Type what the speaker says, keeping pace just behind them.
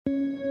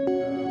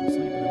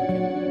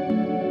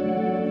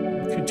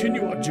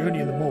continue our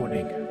journey in the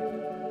morning.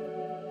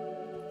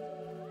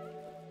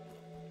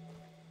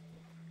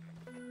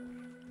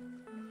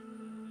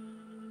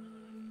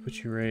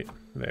 Put you right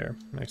there.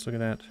 Nice, look at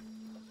that.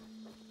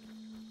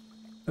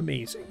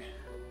 Amazing.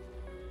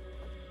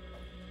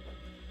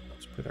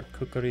 Let's put our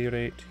cookery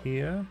right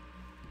here.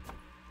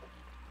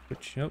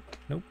 Put you,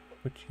 nope.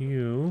 Put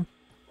you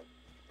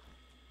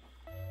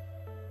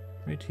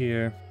right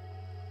here.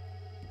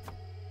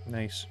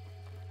 Nice.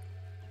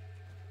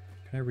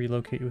 Can I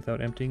relocate you without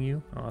emptying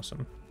you?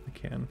 Awesome. I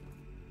can.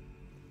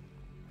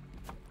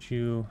 Put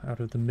you out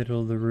of the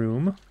middle of the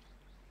room.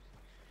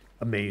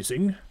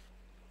 Amazing.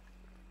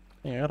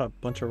 Yeah, I got a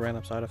bunch of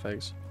random side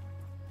effects.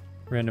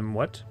 Random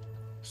what?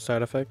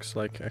 Side effects,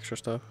 like extra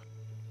stuff.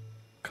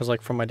 Because,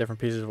 like, from my different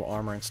pieces of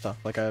armor and stuff.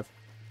 Like, I have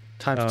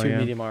 ×2 yeah.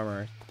 medium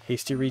armor,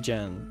 hasty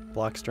regen,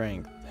 block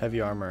strength,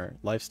 heavy armor,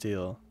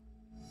 lifesteal.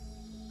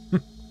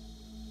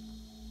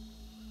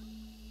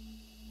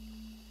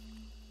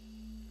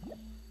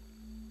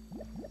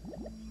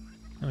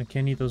 Oh, I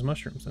can't eat those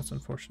mushrooms. That's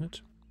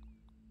unfortunate.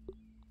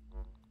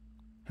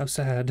 How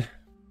sad.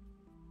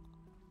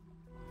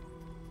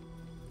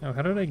 Oh,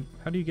 how do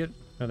you get...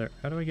 Oh, there.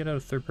 How do I get out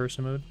of third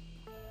person mode?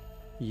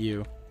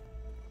 You.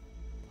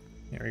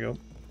 There we go.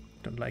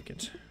 Don't like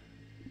it.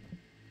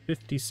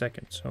 50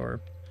 seconds, or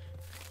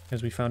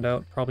as we found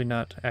out, probably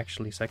not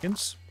actually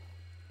seconds.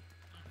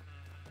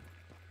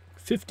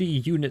 50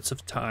 units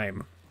of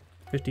time.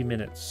 50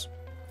 minutes,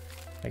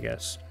 I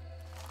guess.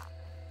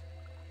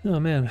 Oh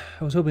man,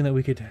 I was hoping that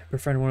we could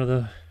befriend one of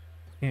the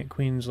ant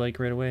queens like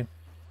right away.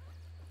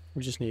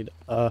 We just need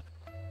a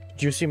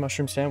juicy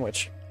mushroom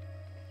sandwich.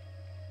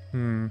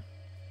 I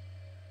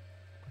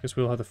guess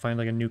we'll have to find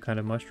like a new kind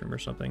of mushroom or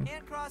something.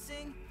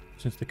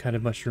 Since the kind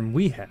of mushroom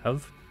we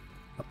have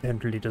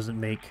apparently doesn't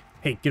make...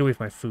 Hey, get away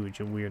from my food,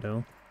 you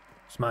weirdo.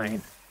 It's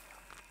mine.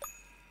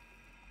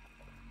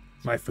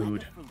 My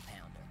food.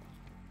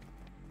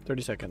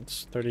 30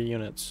 seconds. 30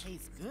 units.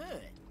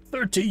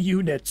 30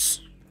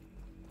 units!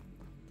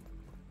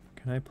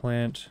 Can I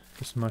plant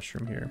this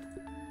mushroom here?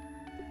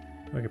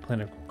 Oh, I could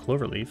plant a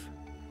clover leaf.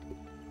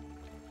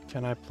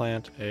 Can I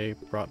plant a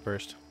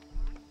bratwurst?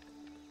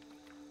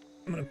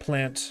 I'm gonna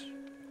plant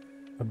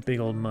a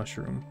big old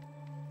mushroom.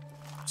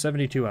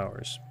 72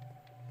 hours.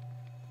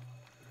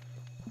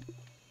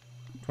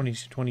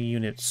 20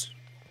 units.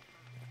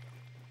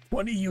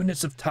 20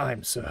 units of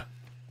time, sir.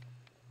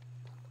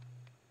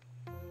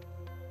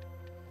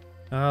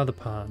 Ah, the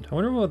pond. I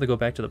wonder whether they go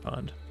back to the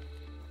pond.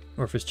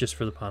 Or if it's just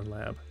for the pond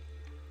lab.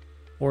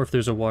 Or if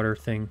there's a water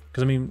thing.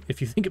 Because, I mean, if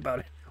you think about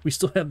it, we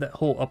still have that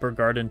whole upper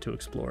garden to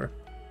explore.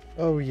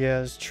 Oh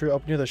yeah, it's true.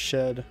 Up near the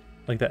shed.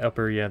 Like that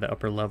upper, yeah, the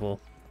upper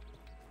level.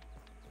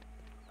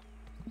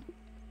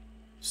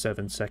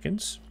 7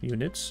 seconds.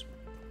 Units.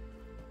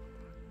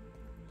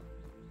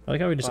 I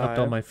like how we just upped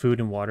all 5. my food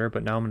and water,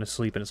 but now I'm going to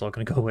sleep and it's all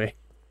going to go away.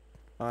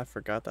 Oh, I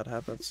forgot that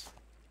happens.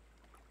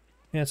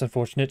 Yeah, it's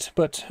unfortunate,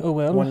 but oh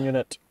well. 1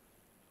 unit.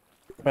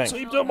 Bang.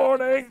 Sleep till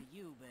morning!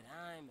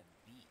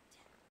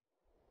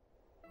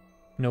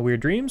 No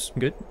weird dreams?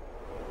 Good.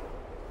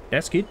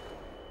 That's good.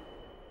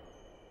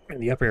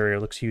 And the upper area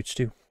looks huge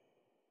too.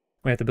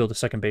 We have to build a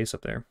second base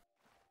up there.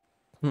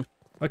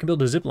 I can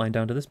build a zip line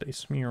down to this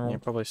base. You're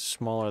probably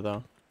smaller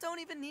though. Don't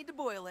even need to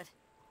boil it.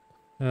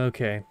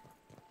 Okay.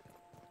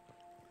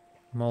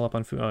 I'm all up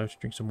on food. Oh, I should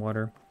drink some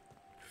water.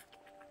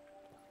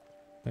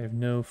 I have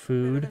no Better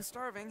food. than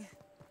starving,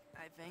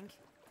 I think.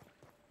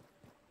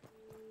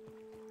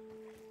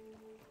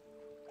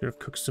 Should have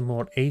cooked some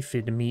more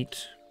aphid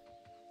meat.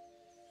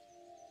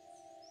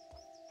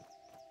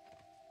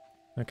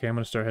 Okay, I'm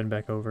gonna start heading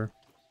back over.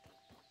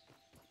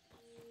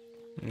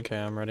 Okay,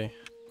 I'm ready.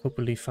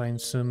 Hopefully find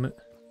some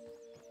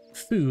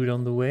food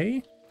on the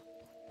way.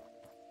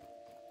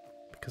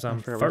 Because I'm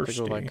I forgot we have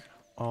thirsty. to go like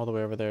all the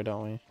way over there,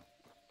 don't we?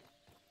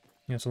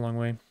 Yeah, it's a long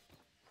way.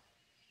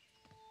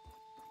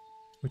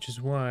 Which is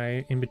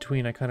why, in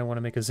between, I kind of want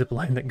to make a zip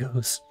line that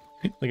goes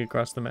like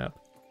across the map.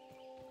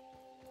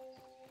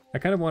 I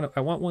kind of want to,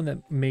 I want one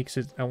that makes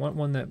it, I want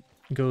one that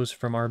goes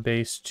from our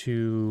base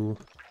to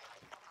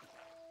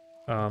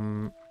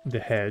the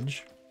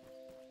hedge.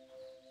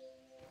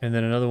 And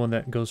then another one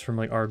that goes from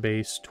like our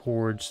base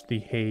towards the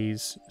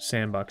haze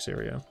sandbox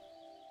area.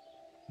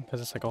 Because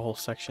it's like a whole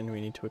section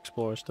we need to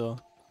explore still.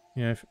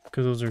 Yeah,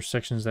 because those are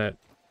sections that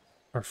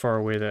are far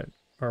away that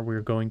we're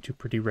going to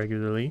pretty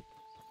regularly.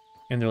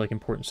 And they're like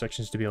important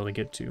sections to be able to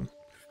get to.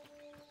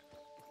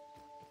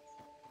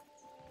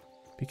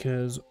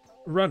 Because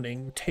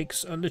running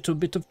takes a little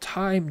bit of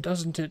time,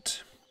 doesn't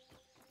it?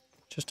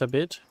 Just a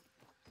bit.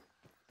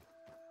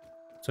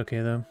 It's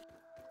okay though.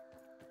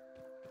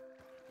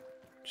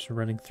 Just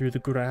running through the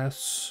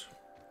grass,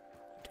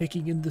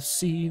 taking in the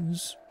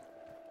scenes,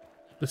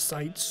 the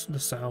sights, the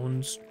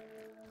sounds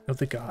of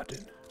the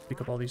garden. Pick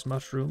up all these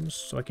mushrooms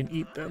so I can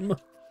eat them,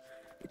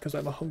 because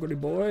I'm a hungry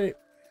boy.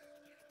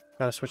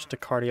 Gotta switch to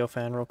cardio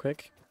fan real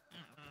quick.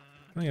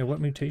 Oh yeah, what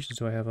mutations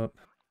do I have up?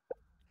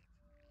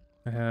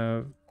 I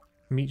have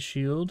meat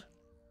shield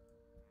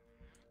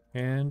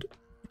and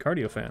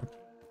cardio fan.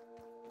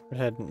 It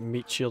had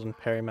meat shield and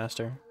parry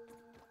master.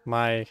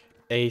 My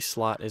A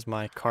slot is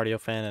my cardio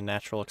fan and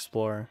natural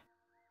explorer.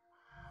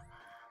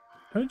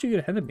 How did you get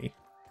ahead of me?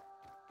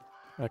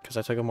 Because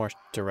I took a more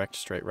direct,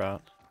 straight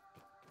route.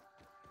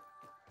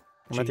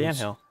 I'm at the Jeez.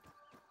 anthill.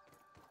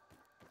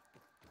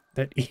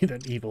 That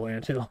evil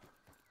anthill.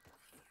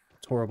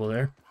 It's horrible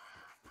there.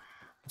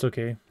 It's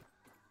okay.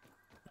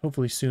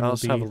 Hopefully soon I we'll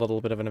also be... have a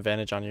little bit of an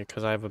advantage on you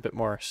because I have a bit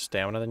more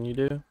stamina than you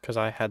do. Because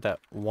I had that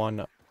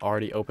one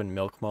already open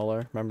milk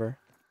molar, remember?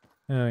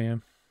 Oh, yeah.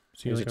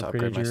 So you Use like it to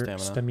upgrade upgraded my your stamina.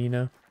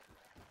 stamina.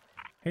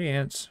 Hey,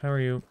 ants. How are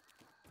you?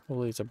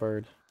 Holy, it's a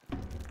bird.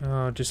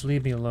 Oh, just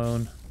leave me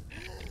alone.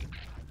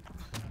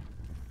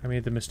 I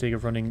made the mistake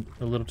of running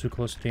a little too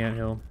close to the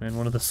anthill, and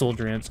one of the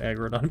soldier ants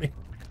aggroed on me.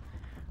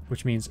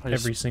 Which means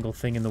every single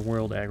thing in the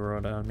world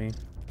aggroed on me.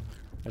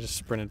 I just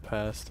sprinted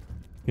past.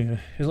 Yeah,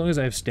 as long as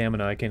I have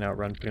stamina, I can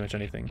outrun pretty much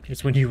anything.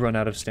 It's when you run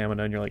out of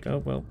stamina and you're like,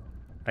 oh, well,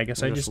 I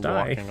guess I just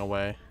die. Walking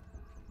away.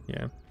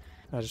 Yeah.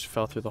 I just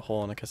fell through the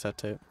hole in a cassette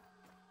tape.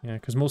 Yeah,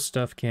 because most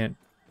stuff can't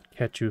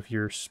catch you if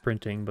you're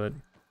sprinting, but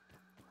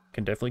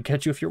can definitely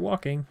catch you if you're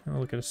walking. Oh,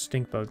 look at a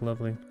stink bug.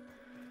 Lovely.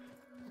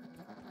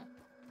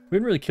 We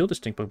haven't really killed a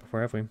stink bug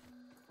before, have we?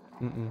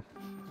 Mm-mm.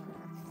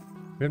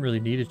 We haven't really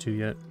needed to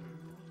yet.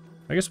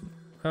 I guess,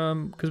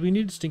 because we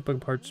needed stink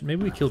bug parts.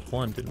 Maybe we killed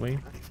one, didn't we?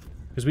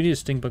 Because we needed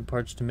stink bug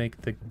parts to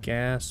make the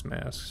gas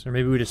masks. Or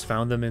maybe we just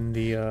found them in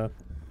the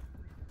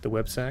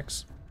web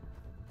sacks.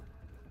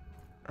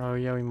 Oh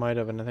yeah, we might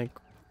have, and I think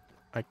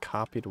I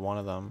copied one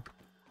of them.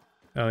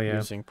 Oh yeah.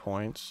 Using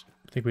points.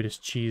 I think we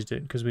just cheesed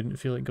it because we didn't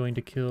feel like going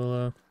to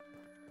kill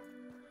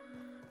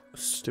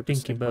Stupid stinky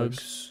stink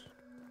bugs.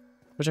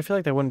 Which I feel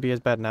like they wouldn't be as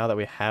bad now that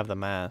we have the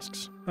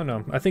masks. Oh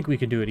no, I think we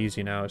could do it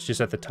easy now. It's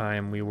just at the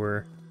time we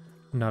were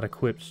not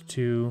equipped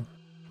to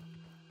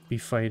be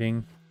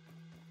fighting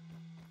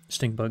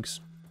stink bugs.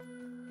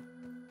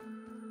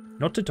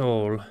 Not at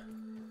all.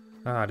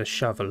 Ah, the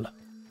shovel.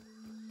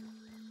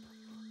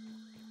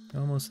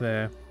 Almost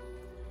there.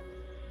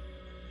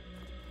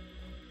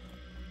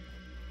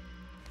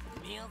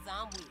 Meals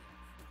on wheels.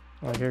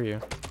 Oh, I hear you.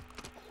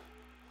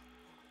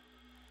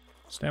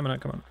 Stamina,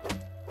 come on.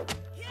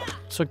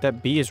 So look,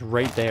 that bee is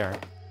right there.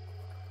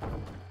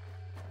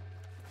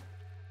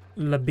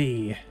 La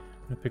bee. I'm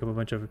gonna pick up a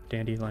bunch of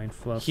dandelion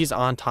fluff. He's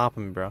on top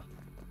of me, bro.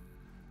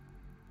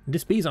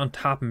 This bee's on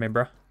top of me,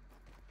 bruh.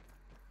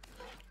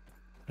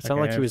 It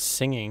sounded like he was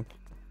singing.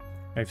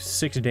 I have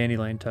 6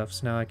 dandelion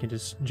tufts. Now I can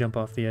just jump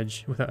off the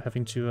edge without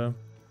having to, Oh,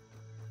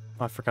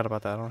 I forgot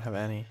about that. I don't have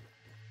any.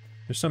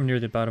 There's some near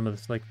the bottom of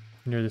this, like,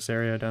 near this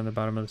area down the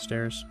bottom of the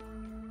stairs.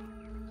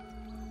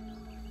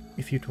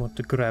 If you'd want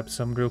to grab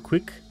some real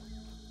quick.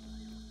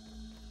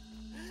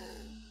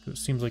 It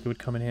seems like it would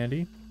come in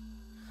handy.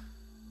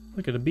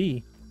 Look at a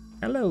bee.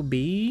 Hello,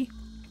 bee.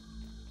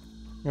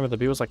 Remember, the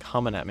bee was like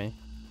humming at me.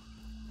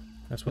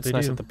 That's what It's they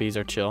nice do. that the bees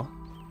are chill.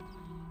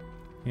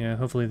 Yeah,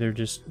 hopefully they're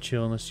just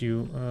chill unless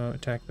you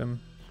attack them.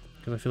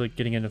 Because I feel like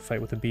getting in a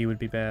fight with a bee would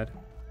be bad.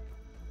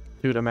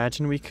 Dude,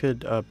 imagine we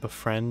could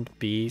befriend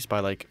bees by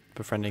like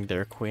befriending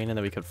their queen and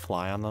then we could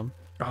fly on them.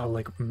 Oh,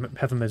 like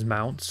have them as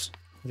mounts?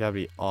 That'd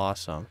be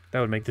awesome. That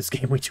would make this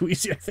game way too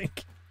easy, I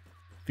think.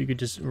 If you could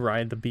just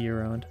ride the bee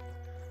around.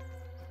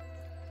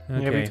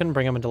 Okay. Yeah, we couldn't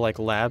bring them into like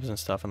labs and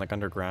stuff and like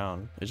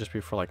underground. It'd just be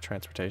for like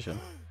transportation.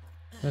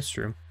 That's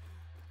true.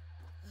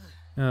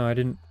 No, I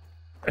didn't.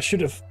 I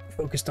should have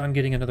focused on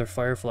getting another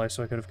firefly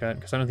so I could have gotten,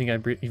 because I don't think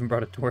I even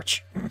brought a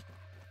torch.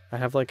 I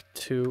have like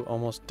 2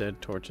 almost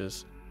dead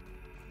torches.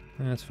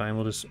 That's fine,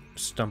 we'll just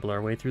stumble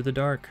our way through the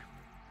dark.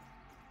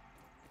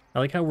 I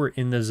like how we're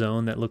in the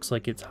zone that looks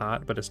like it's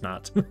hot, but it's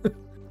not.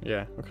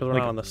 Yeah, because we're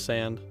Like- not on the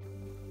sand.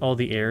 All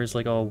the air is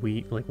like all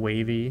like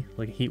wavy,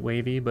 like heat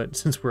wavy, but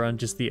since we're on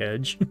just the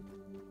edge.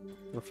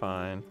 We're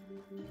fine.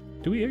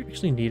 Do we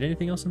actually need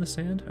anything else in the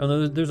sand? Oh,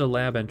 no, there's a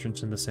lab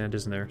entrance in the sand,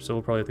 isn't there? So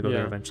we'll probably have to go there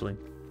Yeah. eventually.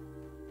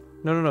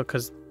 No,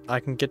 because I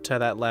can get to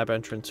that lab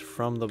entrance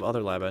from the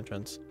other lab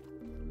entrance.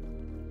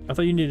 I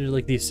thought you needed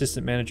like the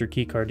assistant manager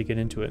key card to get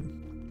into it.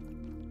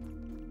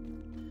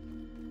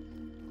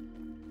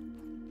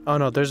 Oh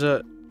no, there's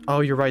a...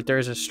 Oh, you're right, there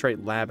is a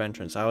straight lab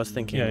entrance. I was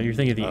thinking... Yeah, you're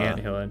thinking of the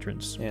anthill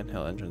entrance.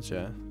 Anthill entrance,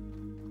 yeah.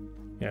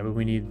 Yeah, but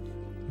we need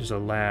just a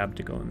lab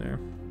to go in there.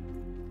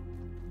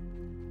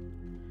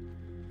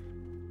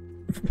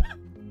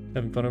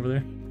 Having fun over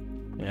there?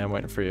 Yeah, I'm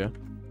waiting for you.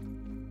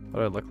 What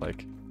do I look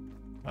like?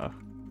 Oh.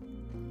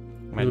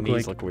 My look knees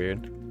like- look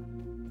weird.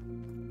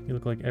 You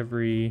look like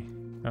every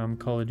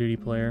Call of Duty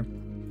player.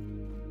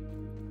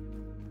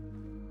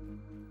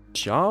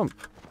 Jump!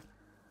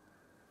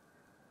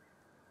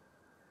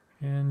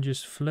 And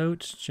just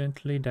float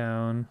gently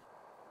down.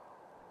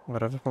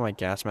 What if I put my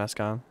gas mask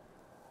on?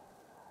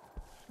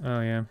 Oh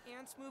yeah,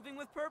 Ants moving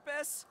with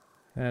purpose.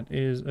 that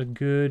is a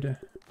good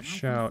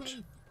shout.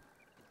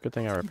 Good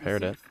thing I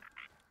repaired it.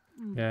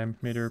 Yeah, I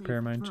made a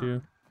repair mine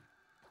too.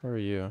 Where are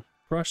you?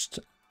 Crushed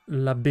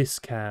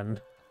labiscan.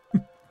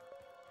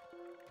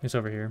 It's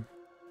over here.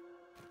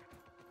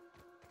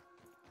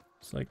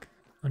 It's like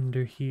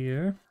under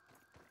here.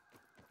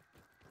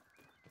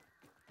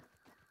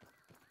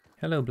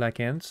 Hello, black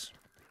ants.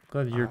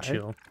 Glad that you're I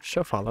chill.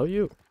 shall follow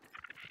you.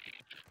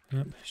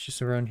 Yep, it's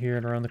just around here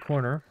and around the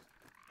corner.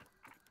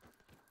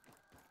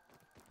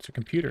 It's a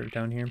computer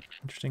down here.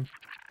 Interesting.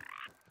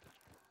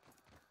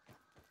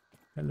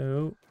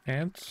 Hello,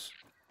 ants.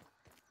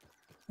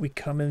 We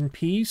come in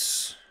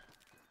peace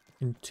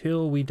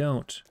until we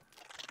don't.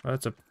 Oh,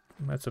 that's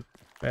a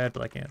bad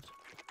black ant.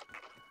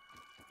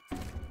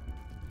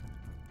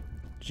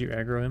 Did you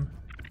aggro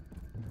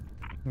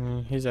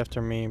him? He's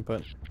after me,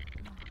 but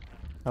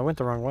I went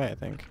the wrong way, I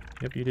think.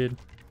 Yep, you did.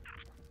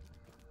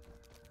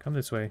 Come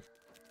this way.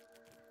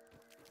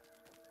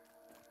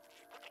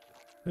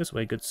 This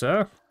way, good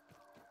sir.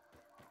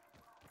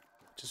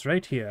 Just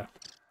right here.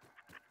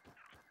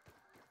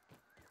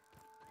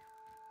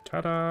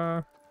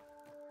 Ta-da!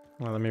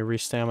 Well, let me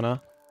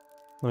re-stamina.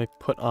 Let me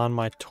put on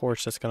my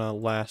torch that's gonna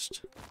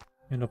last.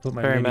 And I'll put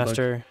my Fairy ladybug.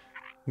 Master,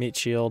 meat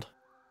shield.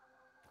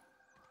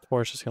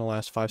 Torch is gonna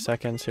last 5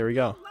 seconds. Here we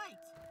go.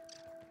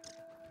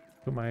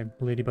 Put my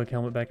ladybug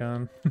helmet back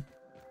on.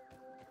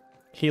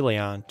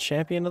 Helion,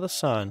 champion of the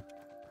sun.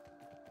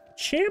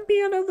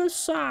 Champion of the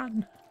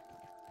sun!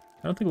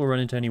 I don't think we'll run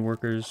into any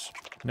workers.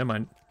 Never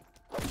mind.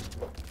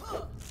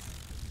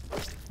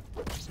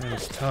 Man,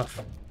 it's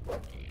tough.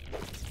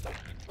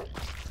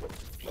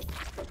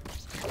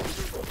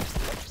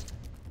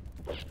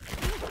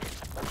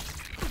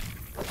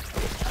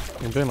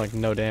 I'm doing like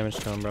no damage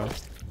to him, bro. I'm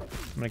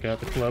gonna get out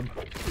the club.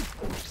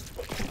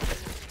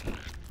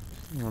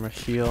 I'm gonna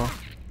heal.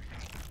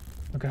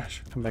 Oh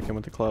gosh. Come back in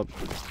with the club.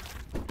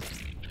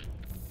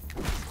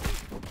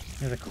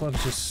 Yeah, the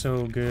club's just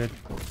so good.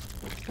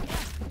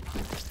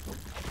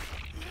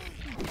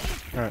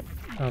 Alright.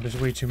 Oh, there's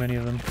way too many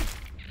of them.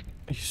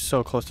 He's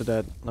so close to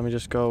dead. Let me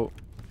just go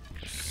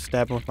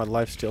stab him with my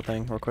lifesteal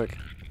thing real quick.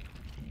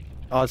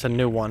 Oh, it's a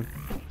new one.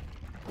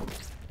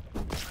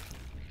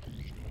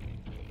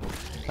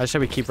 I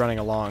said we keep running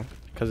along,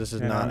 because this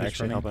is Yeah, no, I'm not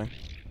just actually running. helping.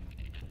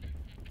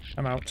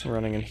 I'm out. We're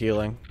running and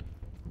healing.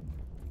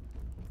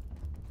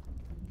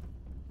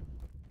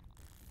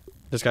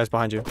 This guy's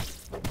behind you.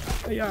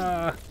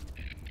 Yeah.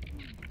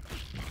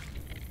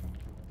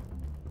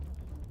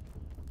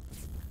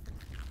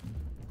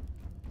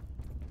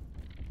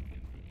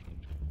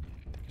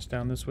 It's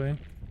down this way.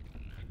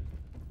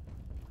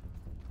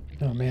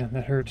 Oh man,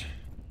 that hurt.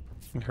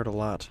 It hurt a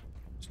lot.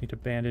 Just need to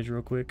bandage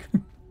real quick.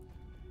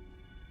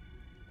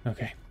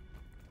 Okay.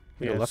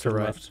 You go it's left to or the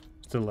right? left.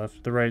 It's to the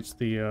left. The right's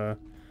the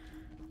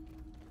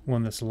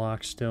one that's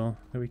locked still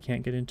that we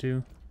can't get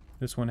into.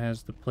 This one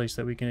has the place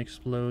that we can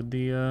explode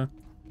the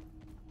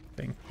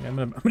thing. Yeah, I'm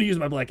gonna use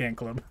my black ant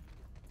club.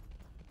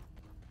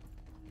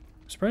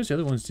 I'm surprised the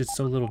other ones did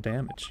so little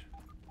damage.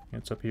 Yeah,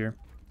 it's up here.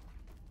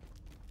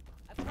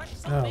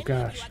 Oh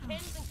gosh.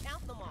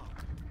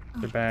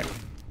 They're back.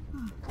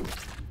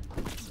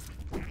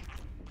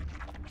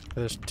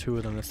 There's 2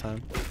 of them this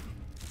time.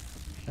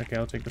 Okay,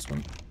 I'll take this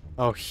one.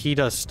 Oh, he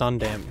does stun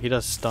damage. He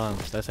does stun.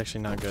 That's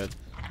actually not good.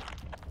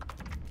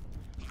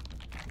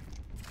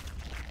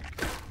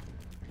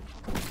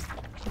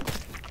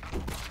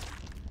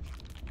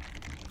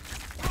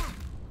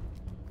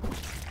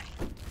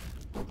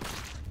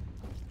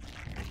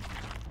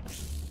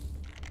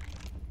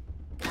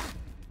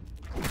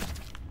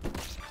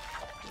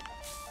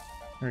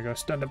 There we go,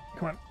 stunned him.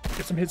 Come on,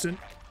 get some hits in.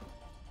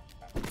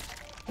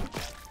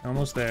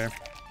 Almost there.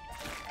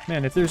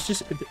 Man, if there's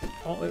just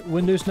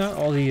when there's not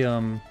all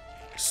the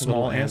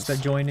small Little ants that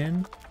ants. join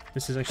in,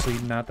 this is actually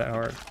not that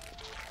hard.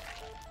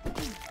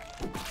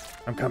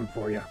 I'm coming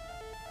for you.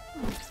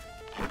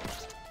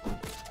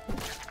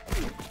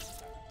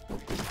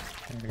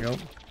 There we go.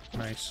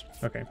 Nice.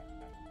 Okay.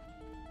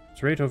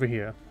 It's right over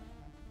here.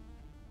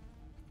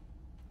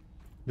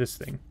 This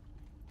thing.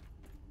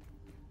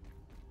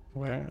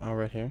 Where? Oh,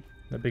 right here.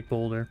 That big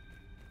boulder.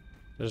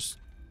 There's...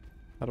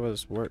 How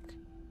does this work?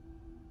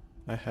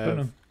 I I don't know.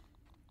 have...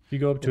 If you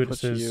go up to It it, it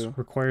puts says you-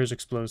 requires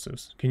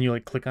explosives. Can you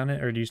like click on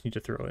it, or do you just need to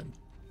throw it?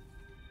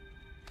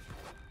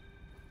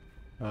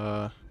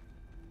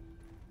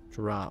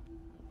 Drop.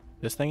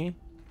 This thingy?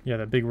 Yeah,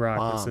 that big rock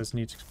that Bomb. says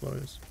needs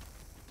explosives.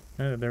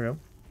 Oh, there we go.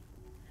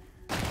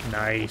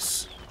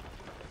 Nice.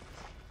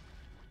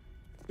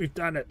 We've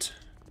done it.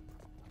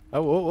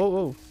 Oh, whoa, whoa,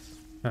 whoa.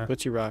 Huh.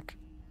 Glitchy rock.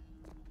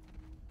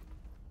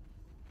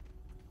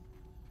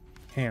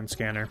 Hand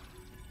scanner. Do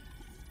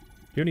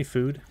you have any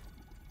food?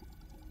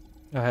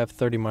 I have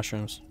 30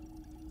 mushrooms.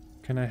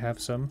 Can I have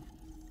some?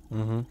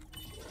 Mm-hmm.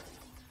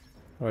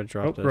 Oh, I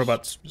dropped Oh, this.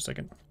 robots. Just a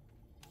second.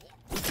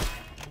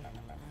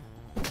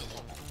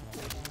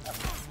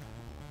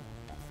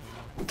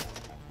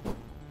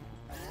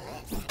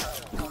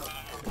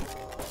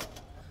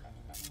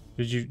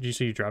 Did you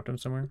see you dropped him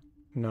somewhere?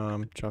 No,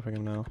 I'm dropping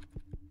them now.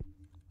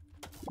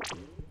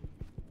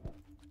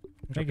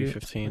 Thank Dropping you.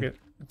 15. Okay,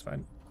 that's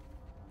fine.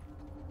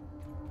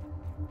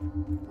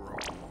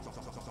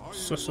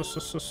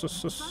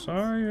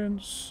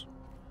 Science.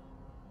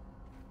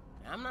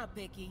 I'm not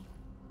picky.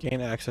 Gain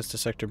access to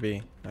Sector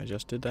B. I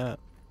just did that.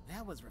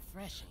 That was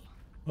refreshing.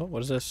 Oh,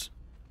 what is this?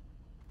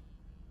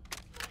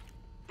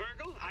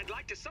 Virgil, I I'd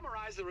like to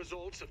summarize the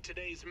results of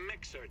today's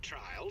mixer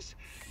trials.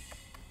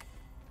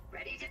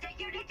 Ready to take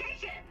your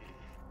dictation.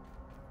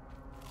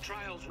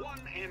 Trials 1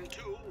 and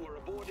 2 were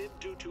aborted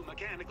due to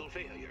mechanical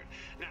failure.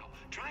 Now,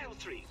 Trial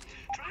 3.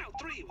 Trial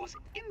 3 was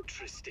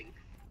interesting.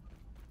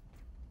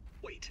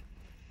 Wait,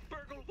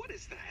 Burgle, what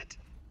is that?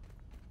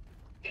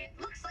 It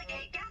looks like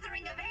a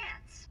gathering of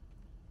ants.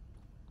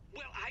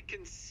 Well, I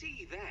can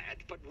see that,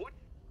 but what?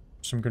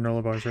 Some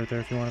granola bars right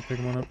there if you want to pick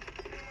one up.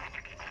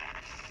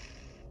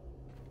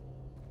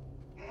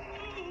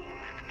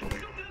 Shut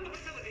down the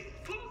facility!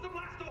 Close the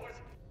blast doors!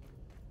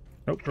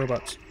 Oh,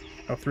 robots.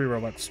 Oh, 3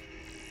 robots.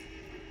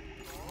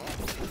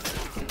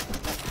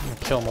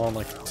 Kill them all in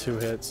like 2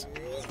 hits.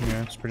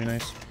 Yeah, it's pretty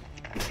nice.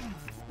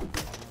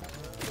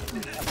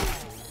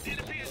 It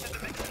appears that the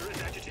mixer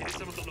has agitated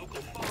some of the local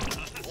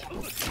fauna. That's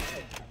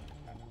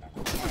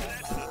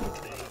not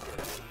today.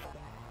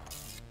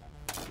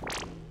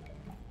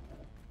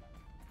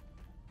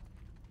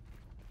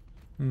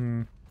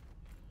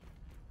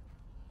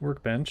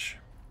 Workbench.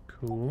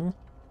 Cool.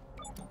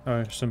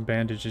 Oh, there's some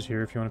bandages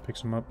here if you want to pick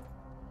some up.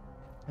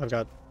 I've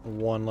got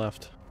 1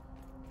 left.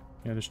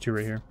 Yeah, there's 2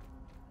 right here.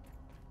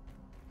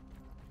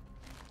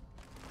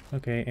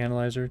 Okay,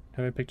 analyzer.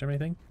 Have I picked up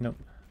anything? Nope.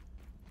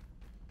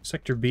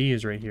 Sector B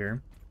is right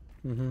here.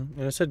 And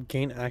it said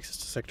gain access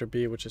to Sector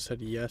B, which it said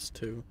yes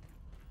to.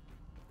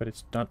 But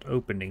it's not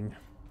opening.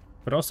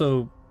 But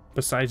also,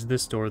 besides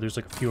this door, there's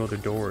like a few other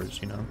doors,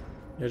 you know?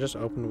 Yeah, just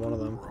opened one of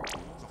them.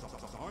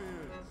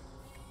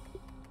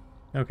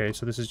 Okay,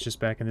 so this is just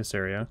back in this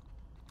area.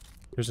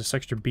 There's a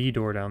Sector B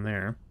door down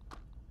there.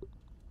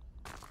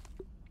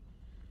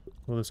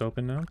 Will this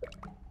open now?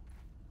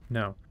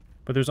 No.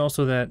 But there's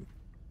also that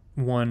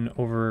one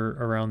over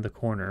around the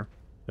corner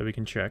that we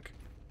can check.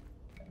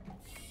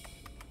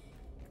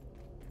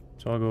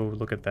 So I'll go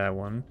look at that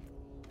one.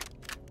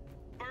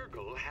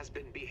 Burgle has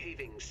been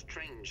behaving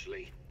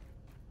strangely.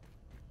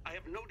 I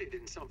have noted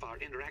in some of our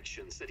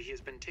interactions that he has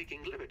been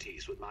taking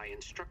liberties with my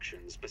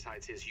instructions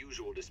besides his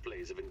usual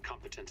displays of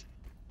incompetence.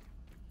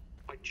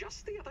 But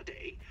just the other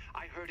day,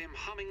 I heard him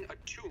humming a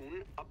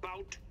tune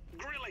about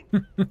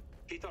grilling.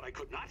 He thought I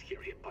could not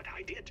hear him, but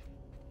I did.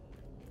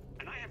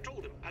 And I have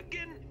told him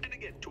again and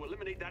again to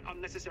eliminate that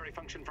unnecessary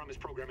function from his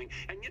programming,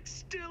 and yet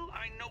still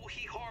I know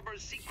he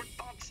harbors secret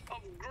thoughts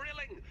of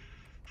grilling.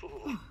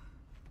 Oh.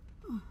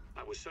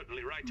 I was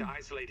certainly right to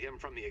isolate him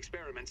from the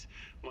experiments.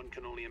 One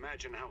can only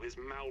imagine how his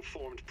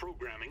malformed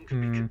programming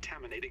could be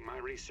contaminating my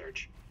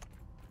research.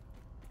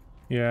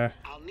 Yeah.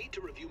 I'll need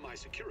to review my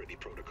security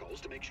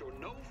protocols to make sure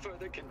no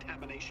further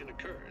contamination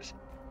occurs.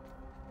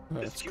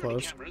 That's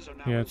close. Cameras are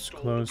now Yeah, it's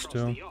installed closed across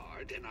still. the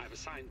yard, and I've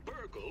assigned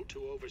Burgle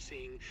to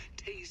overseeing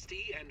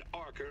Tasty and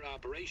Archer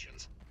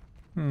operations.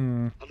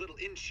 A little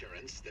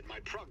insurance that my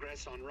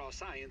progress on raw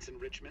science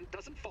enrichment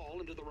doesn't fall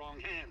into the wrong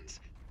hands.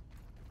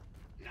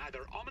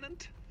 Neither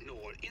ominent,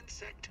 nor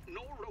insect,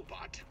 nor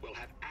robot will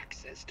have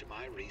access to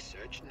my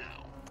research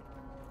now.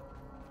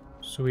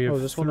 So we have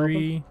this one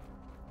 3...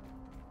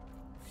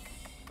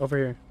 Over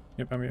here.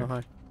 Yep, I'm here. Oh,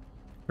 hi.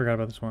 Forgot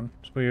about this one.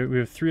 So we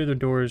have 3 other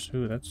doors.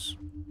 Ooh, that's...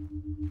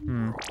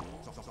 I'm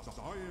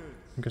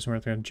guessing we're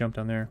gonna jump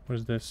down there. What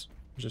is this?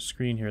 There's a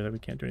screen here that we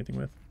can't do anything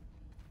with.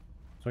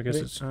 So I guess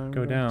Wait, it's I'm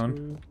go going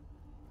down.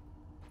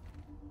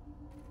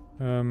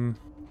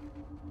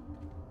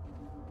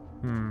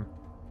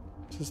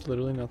 Is this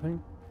literally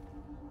nothing?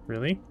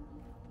 Really?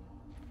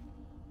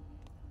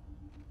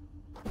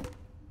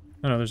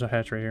 Oh no, there's a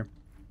hatch right here.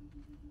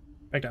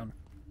 Back down.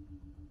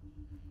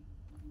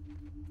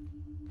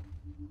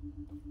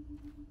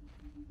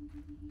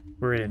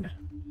 We're in.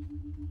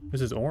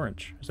 This is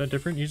orange. Is that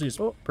different? Usually it's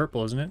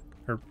purple, isn't it?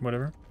 Or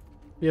whatever.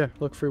 Yeah,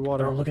 look, free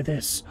water. Oh, look at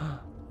this. Oh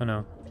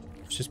no.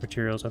 It's just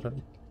materials, I thought.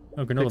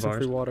 Oh, granola Take some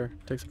bars. free water.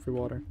 Take some free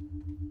water.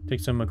 Take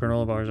some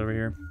granola bars over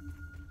here.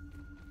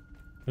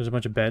 There's a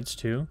bunch of beds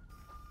too.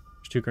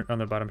 There's 2 on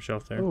the bottom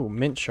shelf there. Oh,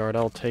 mint shard.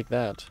 I'll take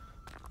that.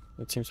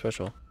 That seems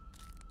special.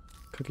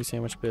 Cookie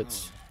sandwich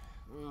bits.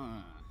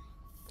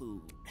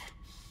 Food.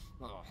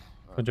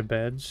 Bunch of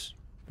beds.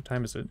 What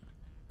time is it?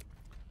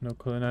 No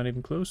clue, not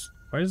even close.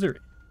 Why is there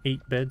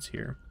 8 beds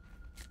here?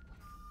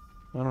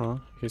 I don't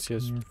know. In case he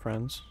has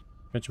friends.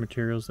 Bunch of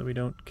materials that we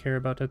don't care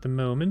about at the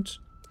moment.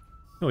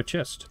 Oh, a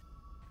chest.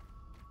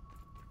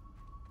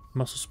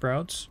 Muscle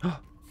sprouts.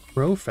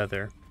 Crow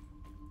feather.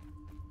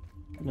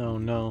 No,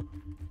 no.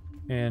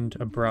 And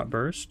a brat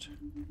burst.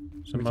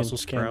 Some We muscle can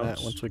scan sprouts.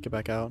 that once we get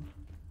back out.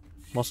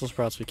 Muscle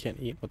sprouts we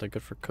can't eat, but they're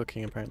good for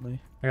cooking, apparently.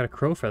 I got a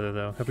crow feather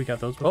though. Have we got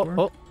those before?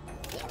 Oh,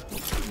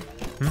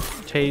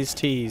 Tase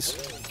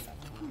tease.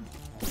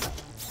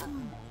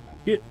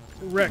 Get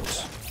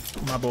wrecked,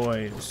 my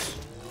boys.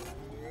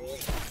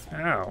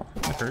 Ow,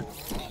 that hurt.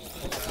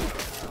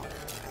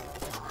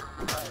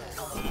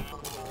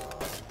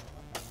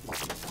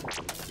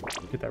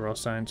 Get that raw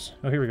science.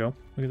 Oh, here we go.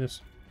 Look at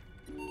this.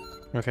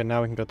 Okay,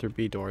 now we can go through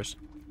B doors.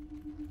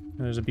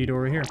 And there's a B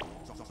door right here.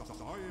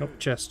 Oh,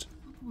 chest.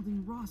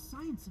 Holding raw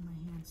science in my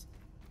hands.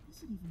 What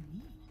does it even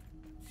mean?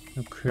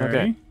 Okay.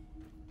 Okay.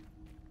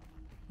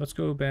 Let's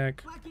go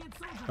back. Black Ant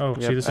Soldier. Oh,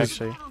 see, Yep, this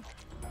actually. is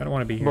I don't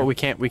want to be here. But we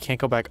can't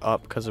go back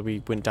up because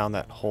we went down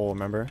that hole,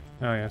 remember?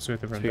 Oh yeah, so we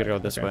have to So run we gotta back.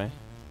 go this Okay. way.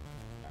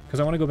 Because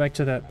I want to go back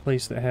to that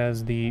place that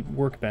has the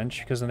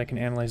workbench, because then I can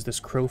analyze this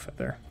crow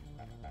feather.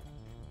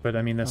 But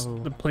I mean, that's Oh.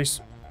 the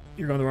place.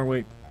 You're going the wrong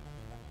way.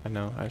 I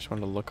know, I just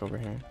wanted to look over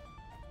here.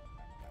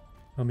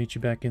 I'll meet you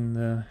back in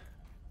the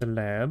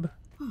lab.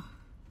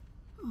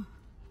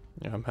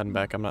 Yeah, I'm heading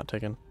back. I'm not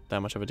taking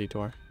that much of a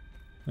detour.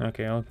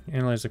 Okay, I'll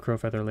analyze the crow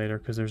feather later,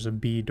 because there's a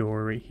bee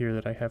door right here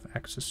that I have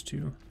access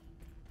to.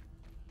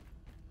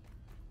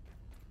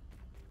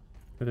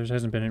 But there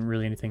hasn't been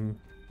really anything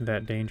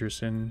that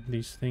dangerous in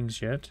these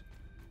things yet.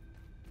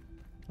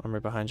 I'm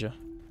right behind you.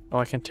 Oh,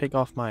 I can take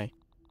off my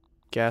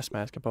gas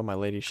mask and put my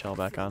lady shell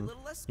back on.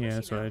 Yeah,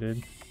 that's what I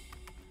did.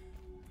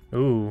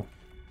 Ooh.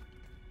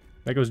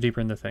 That goes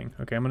deeper in the thing.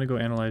 Okay, I'm gonna go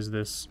analyze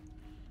this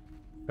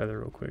feather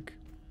real quick.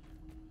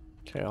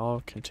 Okay,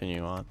 I'll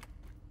continue on.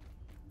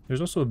 There's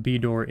also a bee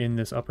door in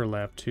this upper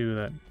lab too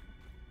that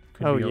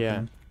could be yeah.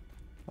 open.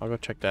 I'll go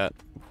check that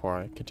before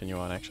I continue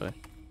on, actually.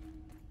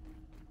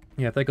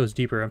 Yeah, if that goes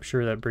deeper, I'm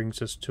sure that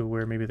brings us to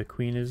where maybe the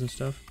queen is and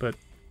stuff, but...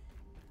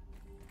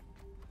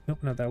 Nope,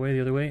 not that way, the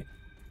other way.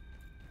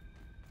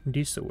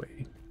 This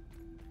way.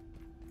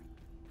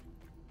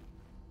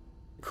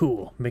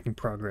 Cool, making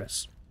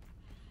progress.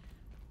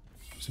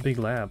 It's a big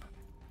lab.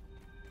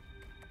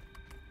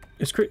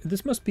 It's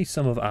this must be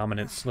some of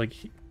Ominet's, like...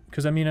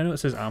 Because, I mean, I know it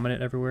says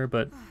Ominet everywhere,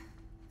 but...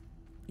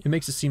 It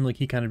makes it seem like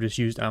he kind of just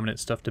used Ominet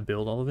stuff to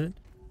build all of it.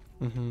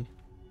 Mm-hmm.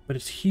 But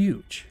it's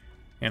huge.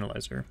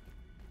 Analyzer.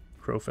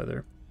 Crow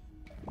feather.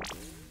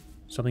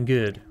 Something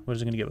good. What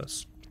is it going to give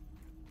us?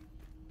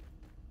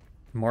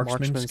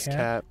 Marksman's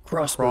cap.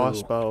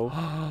 Crossbow.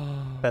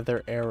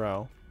 Feather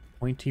arrow.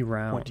 Pointy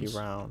rounds. Pointy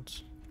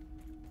rounds.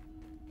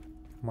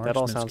 Marksman's That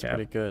all sounds cap.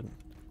 pretty good.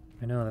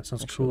 I know, that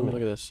sounds Actually, cool. let me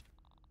look at this.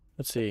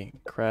 Let's see.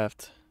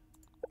 Craft.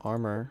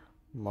 Armor.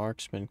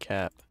 Marksman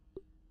cap.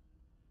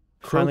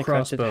 Crow Finely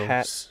crafted crossbows.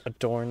 hat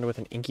adorned with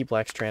an inky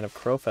black strand of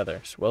crow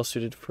feathers. Well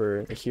suited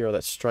for a hero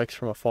that strikes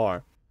from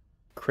afar.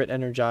 Crit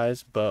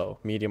energized bow.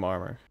 Medium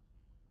armor.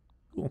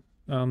 Cool.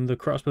 The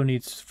crossbow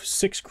needs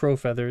 6 crow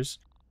feathers,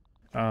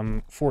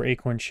 4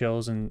 acorn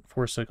shells, and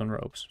 4 silken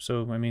ropes.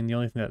 So, I mean, the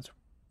only thing that's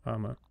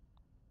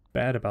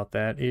bad about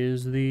that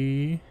is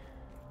the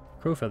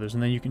crow feathers.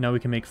 And then now we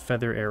can make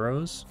feather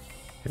arrows.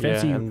 A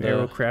fancy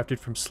arrow crafted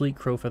from sleek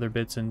crow feather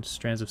bits and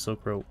strands of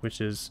silk rope, which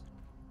is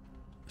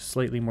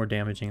slightly more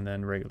damaging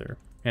than regular.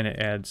 And it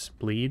adds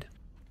bleed,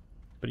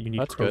 but you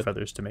need crow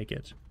feathers to make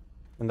it.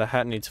 And the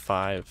hat needs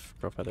 5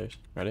 crow feathers.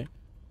 Ready?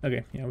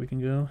 Okay, yeah, we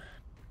can go.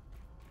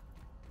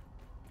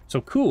 So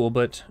cool,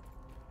 but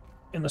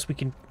unless we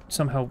can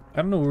somehow...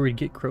 I don't know where we'd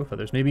get crow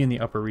feathers. Maybe in the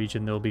upper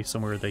region there'll be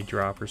somewhere they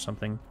drop or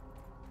something.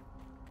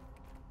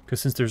 Because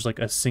since there's like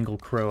a single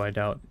crow, I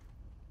doubt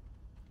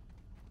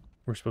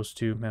we're supposed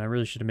to... Man, I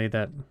really should have made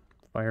that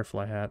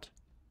firefly hat.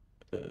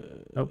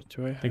 Oh,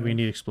 I think we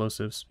need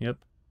explosives. Yep.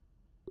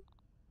 Do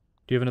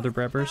you have another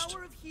brat burst?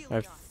 I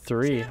have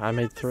 3. I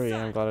made 3.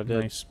 I'm glad I did.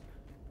 Nice.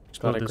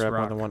 Glad I Explode this grabbed more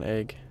rock. than 1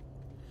 egg.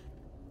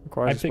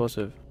 Requires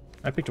explosive.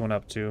 I picked one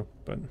up too,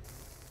 but...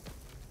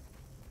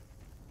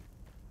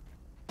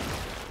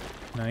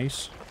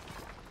 Nice.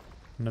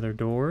 Another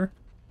door.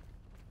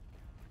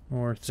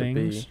 More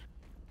things.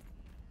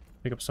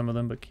 Pick up some of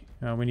them, but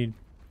we need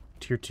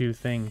tier 2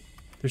 thing.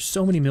 There's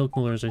so many milk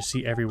molars I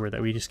see everywhere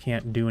that we just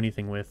can't do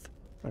anything with.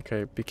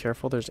 Okay, be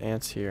careful. There's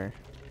ants here.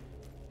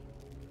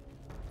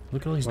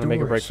 Look at all these I'm doors. gonna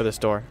make a break for this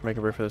door. Make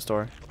a break for this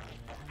door.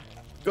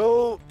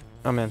 Go!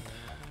 I'm in.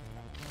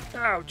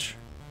 Ouch!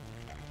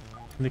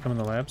 Can they come in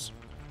the labs?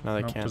 No,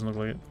 they Nope, can't. doesn't look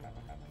like it.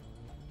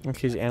 Look,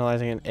 he's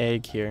analyzing an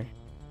egg here.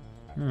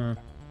 Hmm.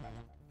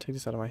 Take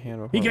this out of my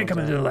hand. He before it can't come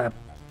runs into the out.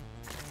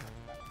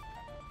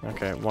 lab.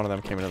 Okay, one of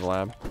them came into the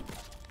lab.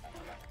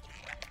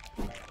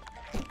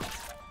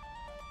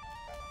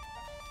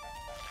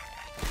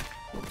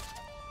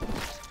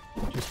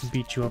 Just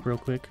beat you up real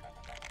quick.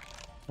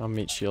 I'll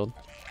meat shield.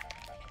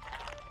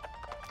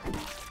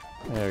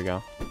 There we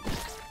go.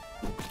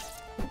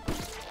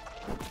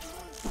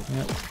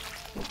 Yep.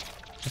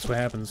 That's what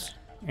happens.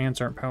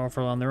 Ants aren't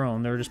powerful on their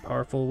own. They're just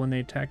powerful when they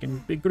attack in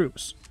big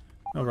groups.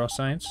 Oh, raw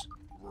science.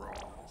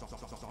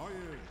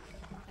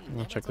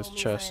 I'll check this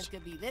chest.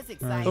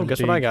 Oh, Oh, guess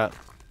what I got?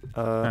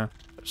 Huh.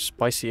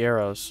 Spicy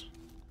arrows.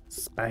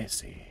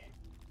 Spicy.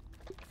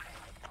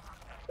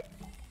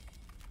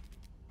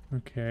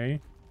 Okay.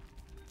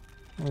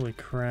 Holy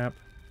crap.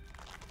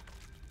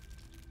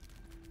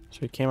 So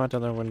he came out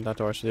down that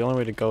door. So the only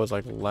way to go is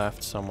like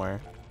left somewhere.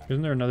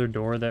 Isn't there another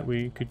door that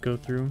we could go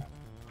through?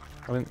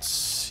 I didn't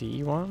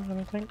see one, I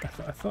don't think.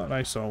 I thought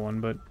I saw one,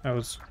 but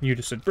you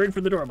just said break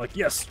for the door. I'm like,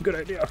 yes, good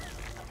idea.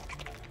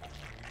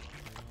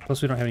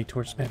 Plus we don't have any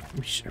torches. Man,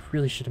 I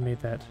really should have made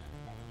that.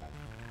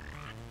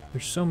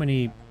 There's so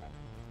many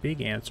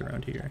big ants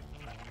around here.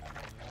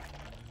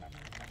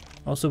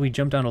 Also, we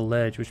jumped down a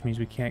ledge, which means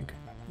we can't...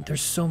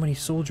 There's so many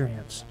soldier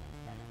ants.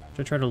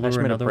 Should I try to I just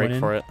lure made a another one break in?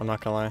 for it, I'm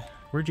not gonna lie.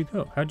 Where'd you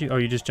go? How'd you... Oh,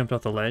 you just jumped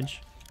off the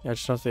ledge? Yeah, I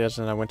just went to the edge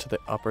and I went to the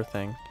upper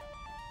thing.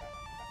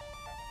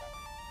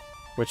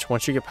 Which,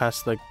 once you get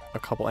past like a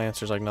couple ants,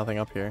 there's like nothing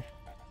up here.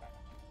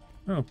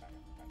 Oh.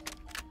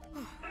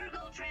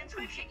 Virgo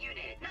transcription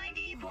unit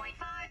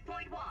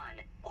 90.5.1.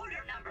 Order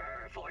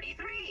number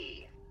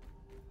 43.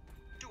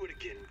 Do it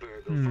again,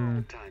 Burgle, for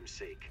old time's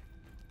sake.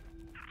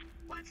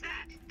 What's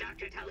that,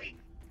 Dr. Tully?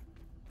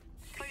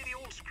 Play the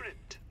old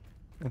script.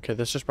 Okay,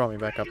 this just brought me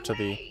back up to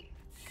the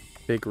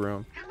big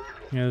room. Hello.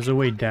 Yeah, there's a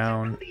way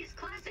down. Ruby's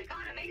classic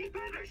automated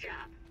burger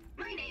shop.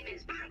 My name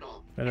is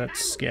Burgle. Oh, and I that's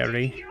will be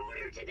scary. taking your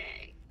order today.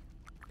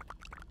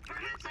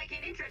 Perhaps I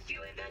can interest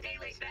you in the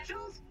daily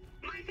specials.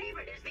 My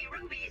favorite is the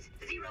Ruby's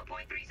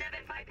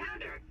 0.375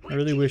 pounder. I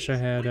really wish I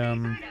had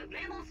mammal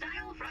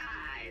style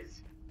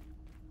fries.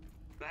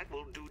 That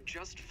will do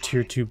just fine.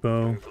 tier 2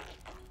 bow. Burgle.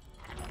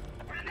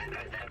 Remember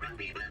the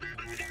Ruby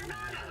Burger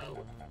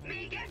motto.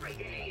 Make every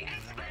day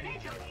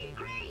exponentially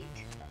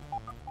great.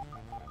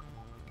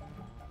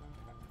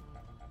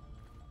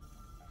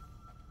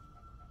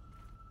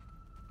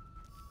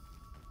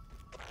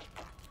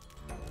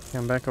 Okay,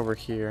 I'm back over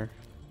here.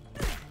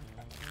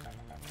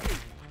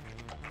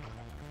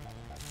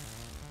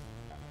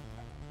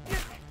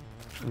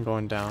 I'm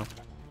going down.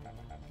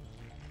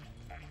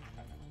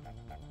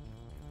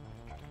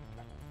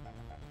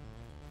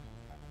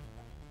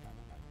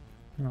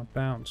 Oh,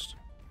 bounced.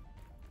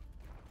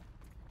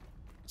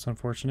 That's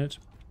unfortunate.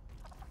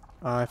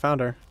 I found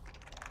her.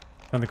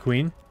 Found the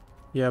queen.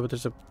 Yeah, but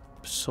there's a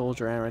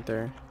soldier ant right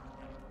there.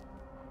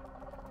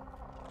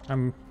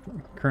 I'm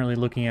currently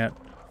looking at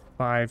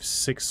 5,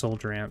 6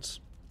 soldier ants.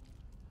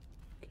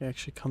 Okay,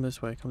 actually, come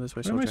this way. Come this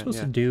way, What am I soldier ant. supposed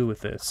Yeah. to do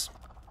with this?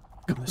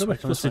 Come What this am way. I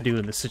Come this supposed to way. do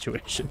in this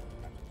situation?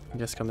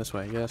 Yes, come this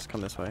way. Yes,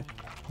 come this way.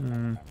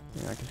 Hmm.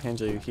 Yeah, I can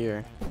handle you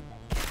here.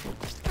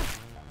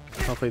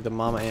 Hopefully the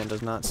mama ant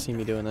does not see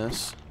me doing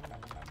this.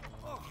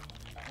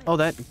 Oh,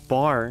 that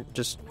bar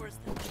just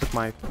took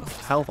my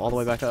health all the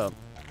way back up.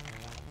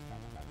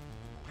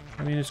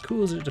 I mean, as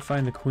cool as it to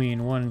find the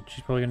queen, one,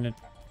 she's probably going to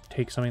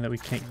take something that we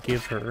can't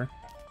give her.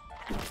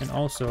 And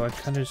also, I'm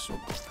kind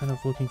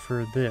of looking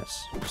for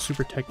this.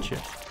 Super tech chip.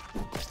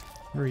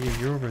 Where are you?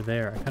 You're over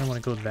there. I kind of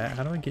want to go that.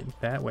 How do I get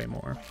that way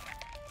more?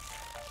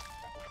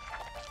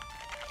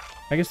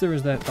 I guess there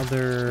was that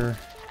other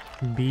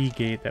B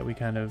gate that we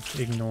kind of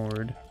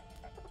ignored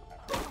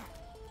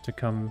to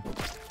come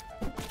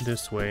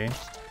this way.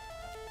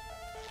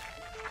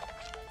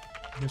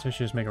 I guess I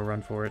should just make a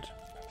run for it.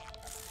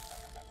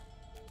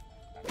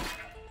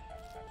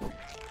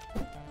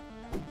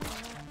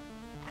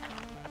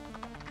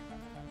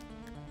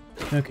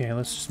 Okay,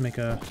 let's just make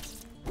a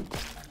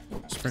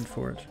sprint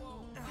for it.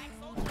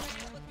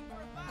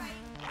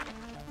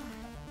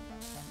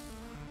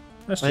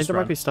 Let's I think just there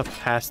run. might be stuff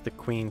past the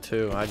queen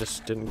too. I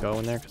just didn't go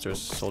in there because there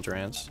was soldier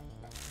ants.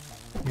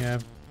 Yeah,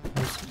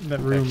 that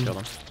Okay, room killed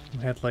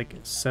 'em. had like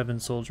 7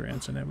 soldier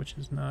ants in it, which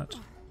is not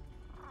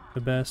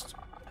the best.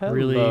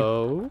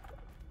 Hello.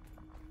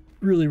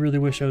 Really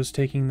wish I was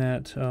taking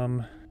that.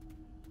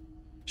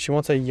 She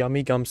wants a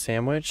yummy gum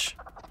sandwich,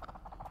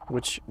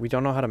 which we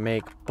don't know how to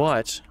make,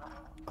 but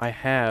I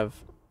have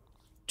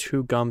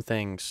 2 gum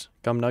things.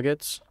 Gum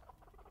nuggets.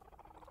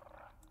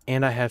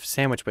 And I have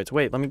sandwich bits.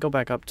 Wait, let me go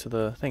back up to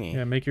the thingy.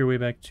 Yeah, make your way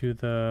back to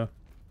the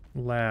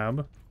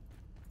lab.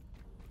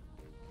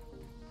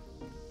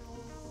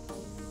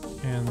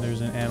 And there's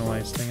an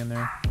analyze thing in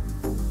there.